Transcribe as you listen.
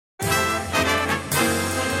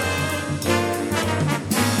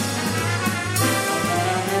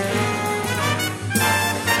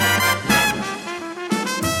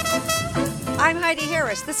Heidi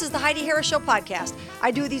Harris. This is the Heidi Harris Show podcast.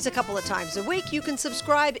 I do these a couple of times a week. You can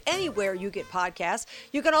subscribe anywhere you get podcasts.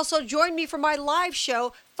 You can also join me for my live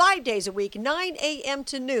show 5 days a week, 9 a.m.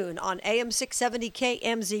 to noon on AM 670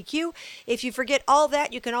 KMZQ. If you forget all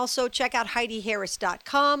that, you can also check out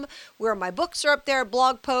HeidiHarris.com, where my books are up there,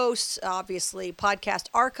 blog posts, obviously podcast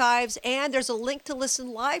archives, and there's a link to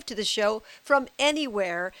listen live to the show from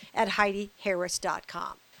anywhere at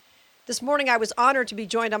HeidiHarris.com. This morning, I was honored to be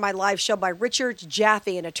joined on my live show by Richard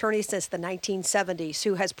Jaffe, an attorney since the 1970s,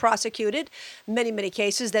 who has prosecuted many, many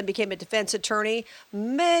cases, then became a defense attorney,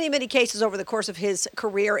 many cases over the course of his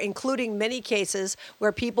career, including many cases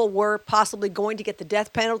where people were possibly going to get the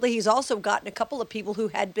death penalty. He's also gotten a couple of people who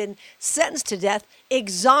had been sentenced to death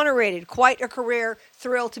exonerated. Quite a career.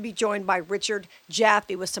 Thrilled to be joined by Richard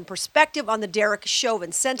Jaffe with some perspective on the Derek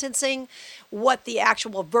Chauvin sentencing, what the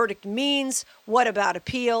actual verdict means, what about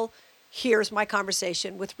appeal. Here's my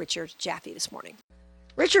conversation with Richard Jaffe this morning.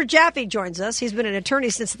 Richard Jaffe joins us. He's been an attorney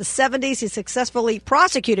since the 70s. He successfully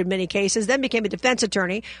prosecuted many cases, then became a defense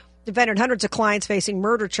attorney, defended hundreds of clients facing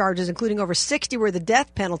murder charges, including over 60 where the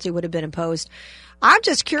death penalty would have been imposed. I'm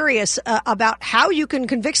just curious about how you can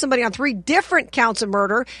convict somebody on 3 different counts of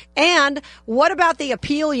murder, and what about the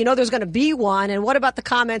appeal? You know there's going to be one, and what about the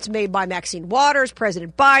comments made by Maxine Waters,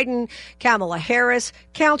 President Biden, Kamala Harris?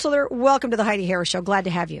 Counselor, welcome to the Heidi Harris Show. Glad to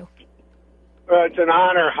have you. It's an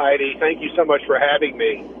honor, Heidi. Thank you so much for having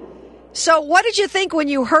me. So what did you think when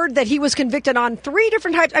you heard that he was convicted on 3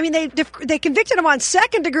 different types? I mean, they convicted him on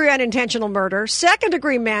second-degree unintentional murder,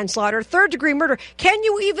 second-degree manslaughter, third-degree murder. Can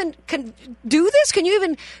you even do this? Can you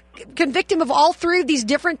even convict him of all 3 of these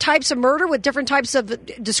different types of murder with different types of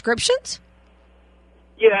descriptions?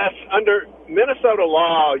 Yes, under Minnesota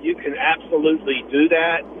law, you can absolutely do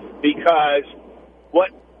that, because what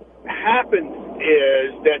happens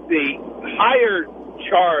is that the higher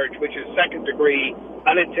charge, which is second-degree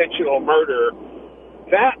unintentional murder,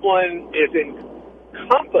 that one is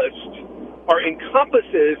encompasses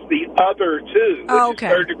the other 2, which is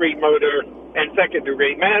third-degree murder and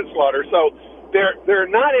second-degree manslaughter. So they're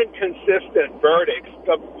not inconsistent verdicts.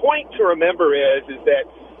 The point to remember is that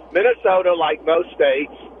Minnesota, like most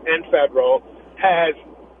states and federal, has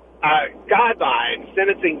guidelines,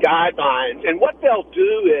 sentencing guidelines, and what they'll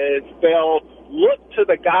do is they'll look to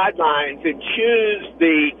the guidelines and choose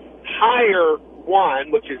the higher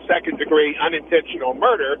one, which is second-degree unintentional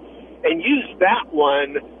murder, and use that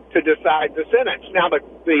one to decide the sentence. Now, the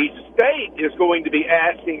state is going to be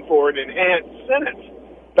asking for an enhanced sentence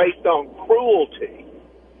based on cruelty,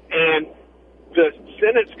 and the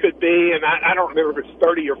sentence could be, and I don't remember if it's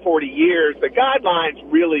 30 or 40 years. The guidelines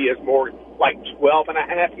really is more like 12 and a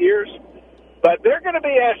half years, but they're going to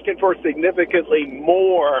be asking for significantly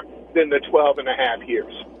more than the 12 and a half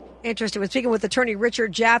years. Interesting. We're speaking with attorney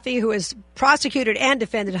Richard Jaffe, who has prosecuted and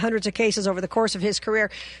defended hundreds of cases over the course of his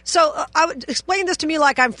career. So I would explain this to me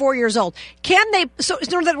like I'm 4 years old. Can they, so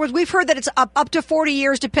in other words, we've heard that it's up to 40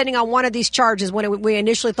 years depending on one of these charges, when we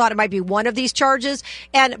initially thought it might be one of these charges.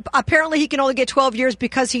 And apparently he can only get 12 years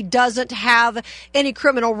because he doesn't have any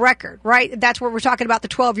criminal record, right? That's where we're talking about the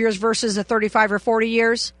 12 years versus the 35 or 40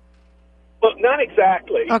 years? Well, not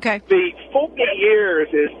exactly. Okay. The 40 years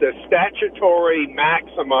is the statutory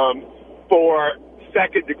maximum for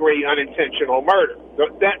second-degree unintentional murder,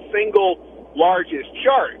 that single largest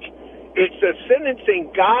charge. It's the sentencing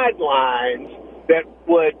guidelines that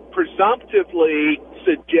would presumptively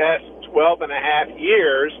suggest 12 and a half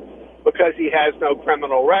years, because he has no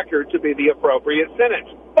criminal record, to be the appropriate sentence.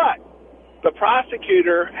 But the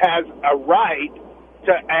prosecutor has a right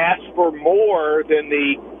to ask for more than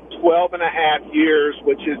the 12 and a half years,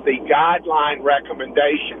 which is the guideline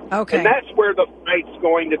recommendation. Okay. And that's where the fight's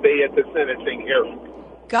going to be at the sentencing hearing.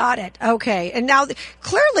 Got it. Okay. And now,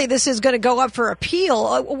 clearly, this is going to go up for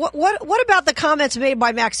appeal. What about the comments made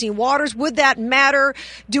by Maxine Waters? Would that matter?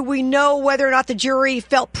 Do we know whether or not the jury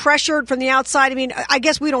felt pressured from the outside? I mean, I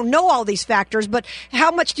guess we don't know all these factors, but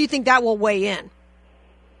how much do you think that will weigh in?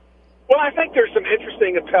 Well, I think there's some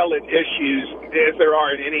interesting appellate issues, as there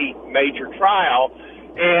are in any major trial.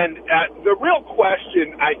 And the real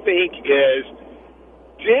question, I think, is,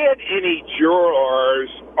 did any jurors,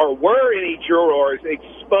 or were any jurors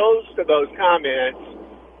exposed to those comments?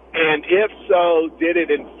 And if so, did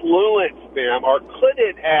it influence them, or could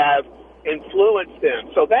it have influenced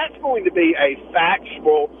them? So that's going to be a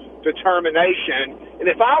factual determination. And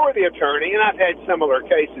if I were the attorney, and I've had similar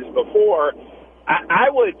cases before, I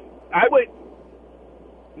would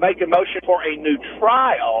make a motion for a new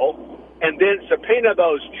trial and then subpoena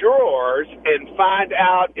those jurors and find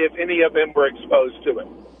out if any of them were exposed to it.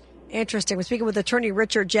 Interesting. We're speaking with attorney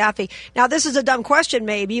Richard Jaffe. Now, this is a dumb question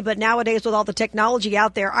maybe, but nowadays with all the technology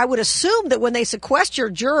out there, I would assume that when they sequester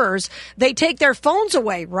jurors, they take their phones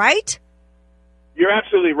away, right? You're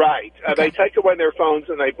absolutely right. Okay. They take away their phones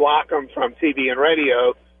and they block them from TV and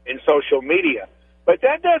radio and social media. But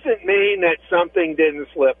that doesn't mean that something didn't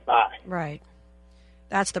slip by. Right.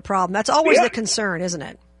 That's the problem. That's always the concern, isn't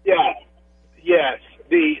it? Yeah. Yes.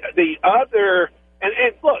 The other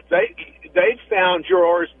and look, they've found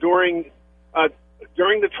jurors during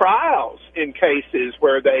the trials in cases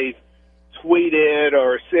where they've tweeted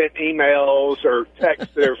or sent emails or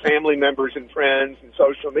text their family members and friends and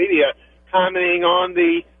social media commenting on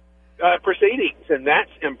the proceedings, and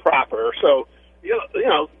that's improper. So, you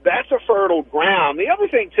know, that's a fertile ground. The other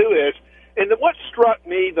thing, too, is, and what struck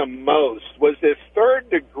me the most was this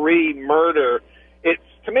third-degree murder.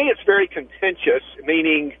 To me, it's very contentious,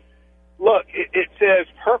 meaning, look, it says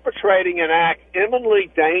perpetrating an act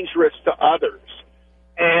eminently dangerous to others.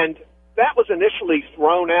 And that was initially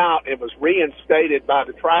thrown out and was reinstated by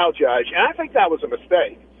the trial judge, and I think that was a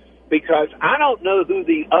mistake, because I don't know who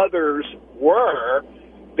the others were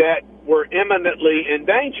that were imminently in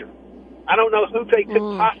danger. I don't know who they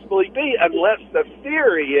could possibly be, unless the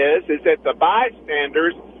theory is that the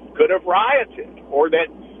bystanders could have rioted or that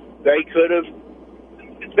they could have.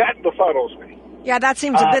 That befuddles me. Yeah, that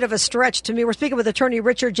seems a bit of a stretch to me. We're speaking with attorney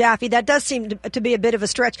Richard Jaffe. That does seem to be a bit of a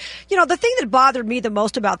stretch. You know, the thing that bothered me the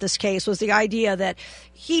most about this case was the idea that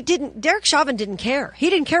Derek Chauvin didn't care. He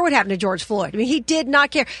didn't care what happened to George Floyd. I mean, he did not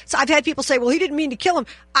care. So I've had people say, well, he didn't mean to kill him.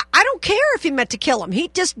 I don't care if he meant to kill him. He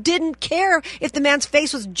just didn't care if the man's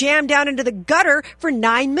face was jammed down into the gutter for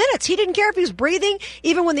 9 minutes. He didn't care if he was breathing.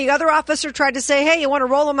 Even when the other officer tried to say, hey, you want to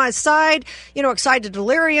roll on my side, you know, excited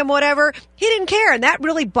delirium, whatever. He didn't care. And that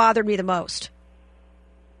really bothered me the most.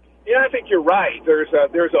 Yeah, I think you're right. There's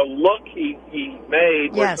a look he made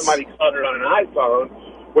where somebody caught it on an iPhone,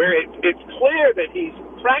 where it's clear that he's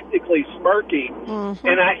practically smirking,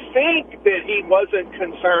 and I think that he wasn't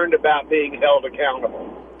concerned about being held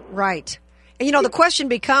accountable. Right. And, you know, the question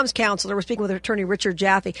becomes, Counselor, we're speaking with attorney Richard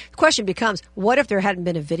Jaffe, the question becomes, what if there hadn't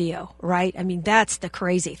been a video, right? I mean, that's the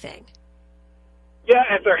crazy thing. Yeah,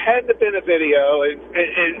 if there hadn't been a video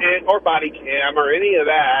and or body cam or any of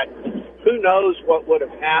that, who knows what would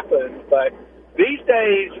have happened. But these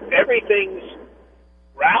days, everything's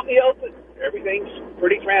out in the open. Everything's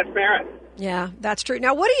pretty transparent. Yeah, that's true.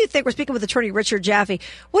 Now, what do you think? We're speaking with attorney Richard Jaffe.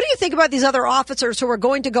 What do you think about these other officers who are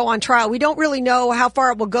going to go on trial? We don't really know how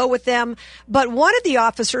far it will go with them, but one of the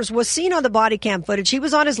officers was seen on the body cam footage. He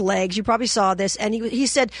was on his legs. You probably saw this. And he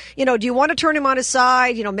said, you know, do you want to turn him on his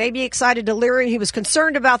side? You know, maybe excited delirium. He was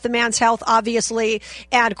concerned about the man's health, obviously.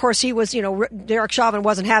 And, of course, he was, you know, Derek Chauvin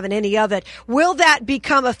wasn't having any of it. Will that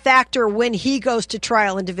become a factor when he goes to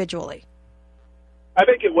trial individually? I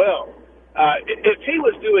think it will. If he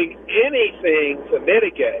was doing anything to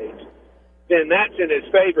mitigate, then that's in his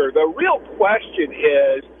favor. The real question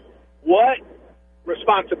is, what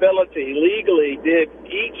responsibility legally did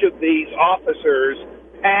each of these officers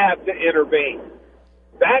have to intervene?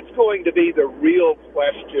 That's going to be the real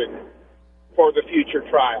question for the future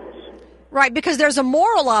trials. Right, because there's a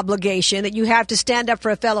moral obligation that you have to stand up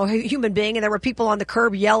for a fellow human being, and there were people on the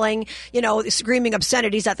curb yelling, you know, screaming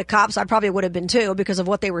obscenities at the cops. I probably would have been too because of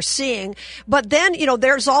what they were seeing. But then, you know,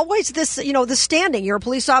 there's always this, you know, the standing. You're a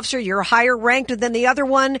police officer. You're higher ranked than the other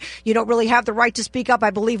one. You don't really have the right to speak up.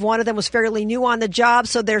 I believe one of them was fairly new on the job.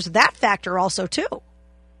 So there's that factor also too.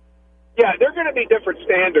 Yeah, they're going to be different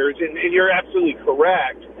standards, and you're absolutely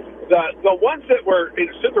correct. The ones that were in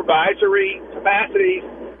supervisory capacities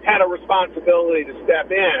had a responsibility to step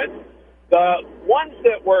in. The ones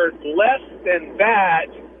that were less than that,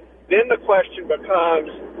 then the question becomes,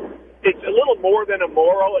 it's a little more than a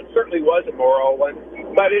moral. It certainly was a moral one,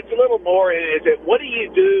 but it's a little more, is it, what do you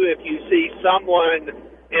do if you see someone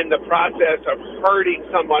in the process of hurting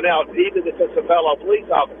someone else, even if it's a fellow police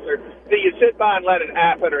officer? Do you sit by and let it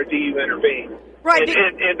happen, or do you intervene? Right.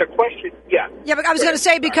 And the question, yeah. Yeah, but I was going to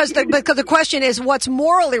say, because the question is what's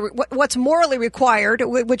morally required,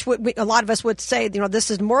 which a lot of us would say, you know, this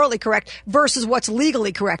is morally correct, versus what's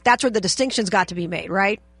legally correct. That's where the distinction's got to be made,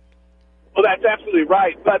 right? Well, that's absolutely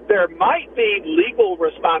right. But there might be legal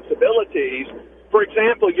responsibilities. For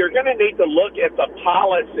example, you're going to need to look at the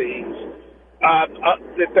policies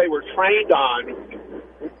that they were trained on.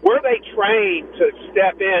 Were they trained to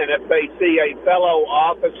step in if they see a fellow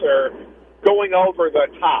officer going over the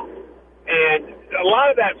top? And a lot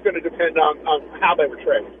of that's going to depend on how they were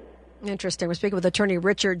trained. Interesting. We're speaking with attorney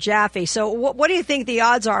Richard Jaffe. So what do you think the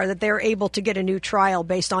odds are that they're able to get a new trial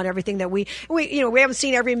based on everything that we haven't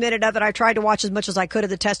seen every minute of it. I tried to watch as much as I could of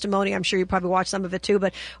the testimony. I'm sure you probably watched some of it too.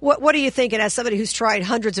 But what are you thinking as somebody who's tried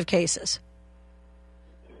hundreds of cases?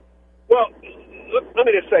 Well, let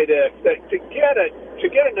me just say this, that to get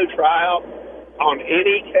a new trial on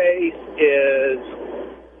any case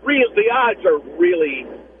the odds are really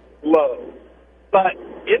low. But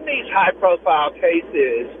in these high-profile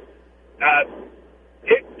cases,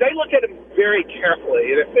 they look at them very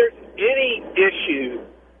carefully. And if there's any issue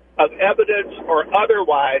of evidence or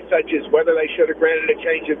otherwise, such as whether they should have granted a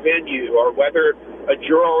change of venue or whether a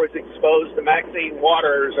juror was exposed to Maxine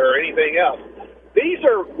Waters or anything else, these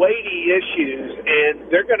are weighty issues,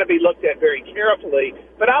 and they're going to be looked at very carefully.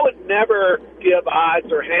 But I would never give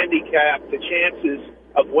odds or handicap the chances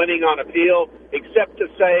of winning on appeal, except to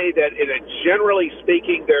say that, generally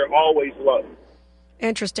speaking, they're always low.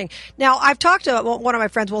 Interesting. Now, I've talked to one of my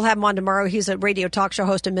friends. We'll have him on tomorrow. He's a radio talk show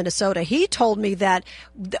host in Minnesota. He told me that,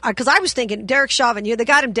 because I was thinking, Derek Chauvin, they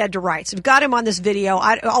got him dead to rights. We've got him on this video,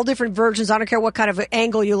 all different versions. I don't care what kind of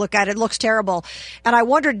angle you look at it. It looks terrible. And I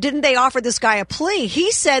wondered, didn't they offer this guy a plea?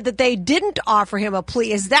 He said that they didn't offer him a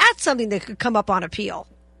plea. Is that something that could come up on appeal?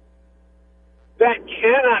 That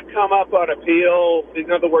cannot come up on appeal.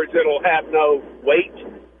 In other words, it'll have no weight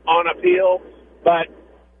on appeal. But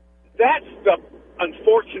that's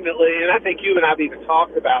unfortunately, and I think you and I have even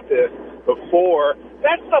talked about this before,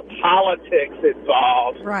 that's the politics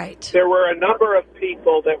involved. Right. There were a number of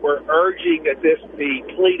people that were urging that this be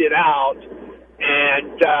pleaded out,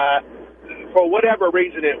 and for whatever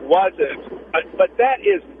reason it wasn't. But that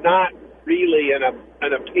is not really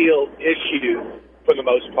an appeal issue for the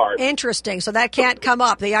most part. Interesting. So that can't come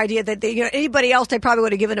up. The idea that anybody else, they probably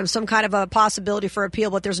would have given him some kind of a possibility for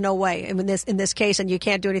appeal, but there's no way in this case, and you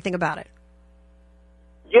can't do anything about it.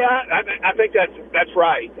 Yeah, I think that's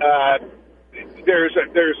right. There's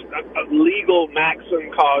a legal maxim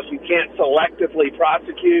cause you can't selectively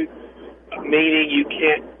prosecute, meaning you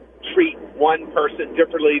can't treat one person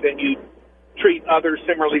differently than you treat others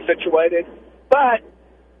similarly situated. But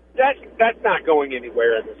that's not going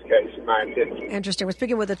anywhere in this case, in my opinion. Interesting. We're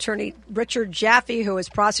speaking with attorney Richard Jaffe, who has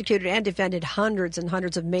prosecuted and defended hundreds and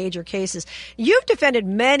hundreds of major cases. You've defended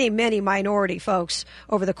many, many minority folks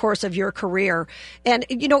over the course of your career. And,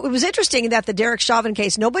 it was interesting that the Derek Chauvin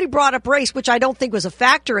case, nobody brought up race, which I don't think was a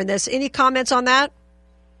factor in this. Any comments on that?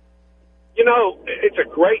 It's a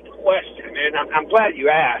great question, and I'm glad you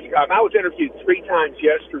asked. I was interviewed 3 times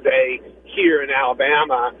yesterday here in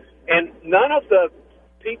Alabama, and none of the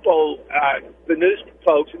people, the news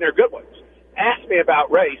folks, and they're good ones, asked me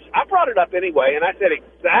about race. I brought it up anyway, and I said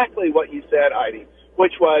exactly what you said, Heidi,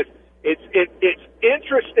 which was it's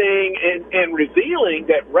interesting and revealing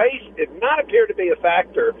that race did not appear to be a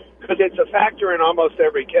factor, because it's a factor in almost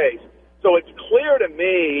every case. So it's clear to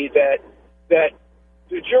me that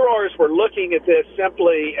the jurors were looking at this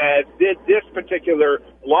simply as, did this particular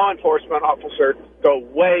law enforcement officer go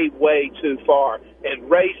way, way too far? And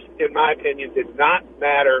race, in my opinion, did not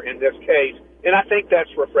matter in this case. And I think that's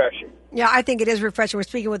refreshing. Yeah, I think it is refreshing. We're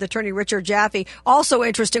speaking with attorney Richard Jaffe. Also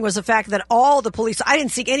interesting was the fact that all the police, I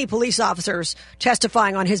didn't see any police officers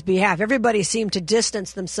testifying on his behalf. Everybody seemed to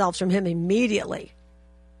distance themselves from him immediately.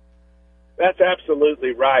 That's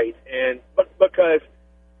absolutely right. And because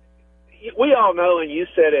we all know, and you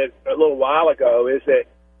said it a little while ago, is that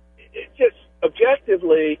it just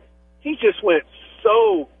objectively, he just went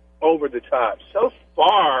so over the top, so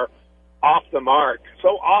far off the mark, so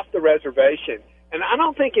off the reservation. And I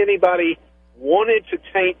don't think anybody wanted to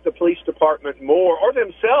taint the police department more, or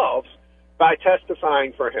themselves, by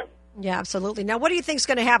testifying for him. Yeah, absolutely. Now, what do you think is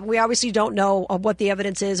going to happen? We obviously don't know what the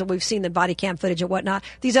evidence is, and we've seen the body cam footage and whatnot.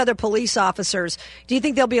 These other police officers, do you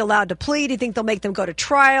think they'll be allowed to plead? Do you think they'll make them go to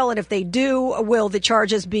trial? And if they do, will the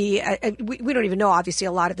charges be we don't even know, obviously,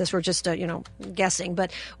 a lot of this. We're just, guessing.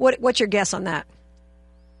 But what's your guess on that?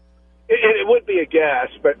 It would be a guess,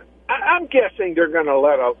 but I'm guessing they're going to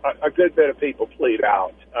let a good bit of people plead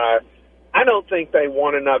out. I don't think they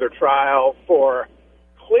want another trial for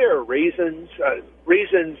clear reasons,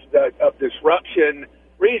 reasons of disruption,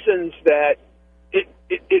 reasons that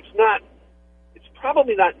it's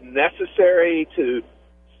probably not necessary to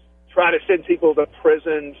try to send people to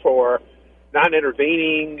prison for not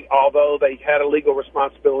intervening, although they had a legal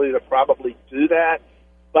responsibility to probably do that.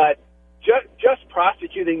 But just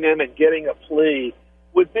prosecuting them and getting a plea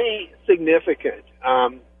would be significant.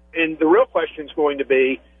 And the real question is going to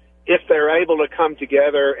be if they're able to come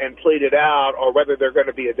together and plead it out, or whether there are going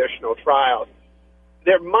to be additional trials.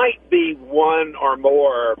 There might be one or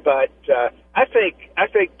more, but I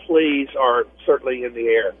think pleas are certainly in the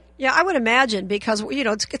air. Yeah, I would imagine because,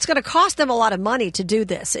 it's going to cost them a lot of money to do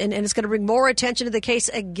this, and it's going to bring more attention to the case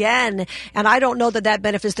again. And I don't know that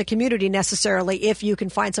benefits the community necessarily if you can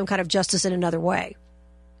find some kind of justice in another way.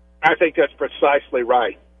 I think that's precisely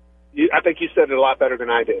right. I think you said it a lot better than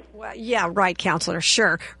I did. Well, yeah, right, Counselor,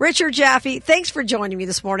 sure. Richard Jaffe, thanks for joining me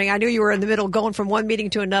this morning. I knew you were in the middle going from one meeting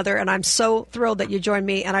to another, and I'm so thrilled that you joined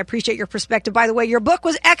me, and I appreciate your perspective. By the way, your book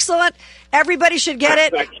was excellent. Everybody should get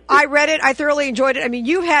it. I read it. I thoroughly enjoyed it. I mean,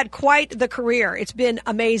 you've had quite the career. It's been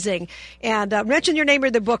amazing. And mention your name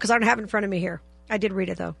in the book because I don't have it in front of me here. I did read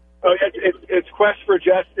it, though. Oh, it's Quest for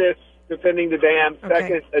Justice, Defending the Dam,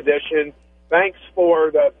 second edition. Thanks for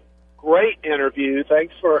the great interview.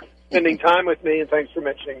 Thanks for spending time with me, and thanks for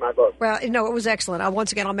mentioning my book. Well, no, it was excellent.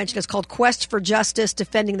 Once again, I'll mention it's called Quest for Justice,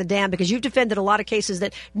 Defending the Dam, because you've defended a lot of cases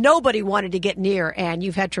that nobody wanted to get near, and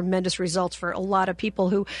you've had tremendous results for a lot of people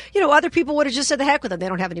who, other people would have just said the heck with them. They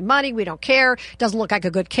don't have any money. We don't care. Doesn't look like a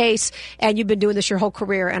good case, and you've been doing this your whole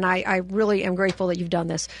career, and I really am grateful that you've done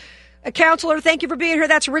this. Counselor, thank you for being here.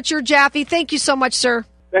 That's Richard Jaffe. Thank you so much, sir.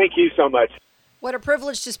 Thank you so much. What a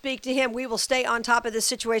privilege to speak to him. We will stay on top of this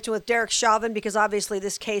situation with Derek Chauvin because obviously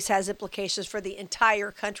this case has implications for the entire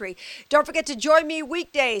country. Don't forget to join me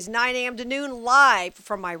weekdays, 9 a.m. to noon, live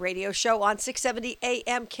from my radio show on 670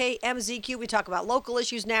 AM KMZQ. We talk about local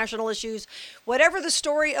issues, national issues. Whatever the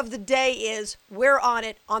story of the day is, we're on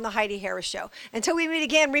it on the Heidi Harris Show. Until we meet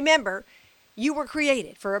again, remember, you were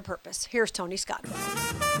created for a purpose. Here's Tony Scott.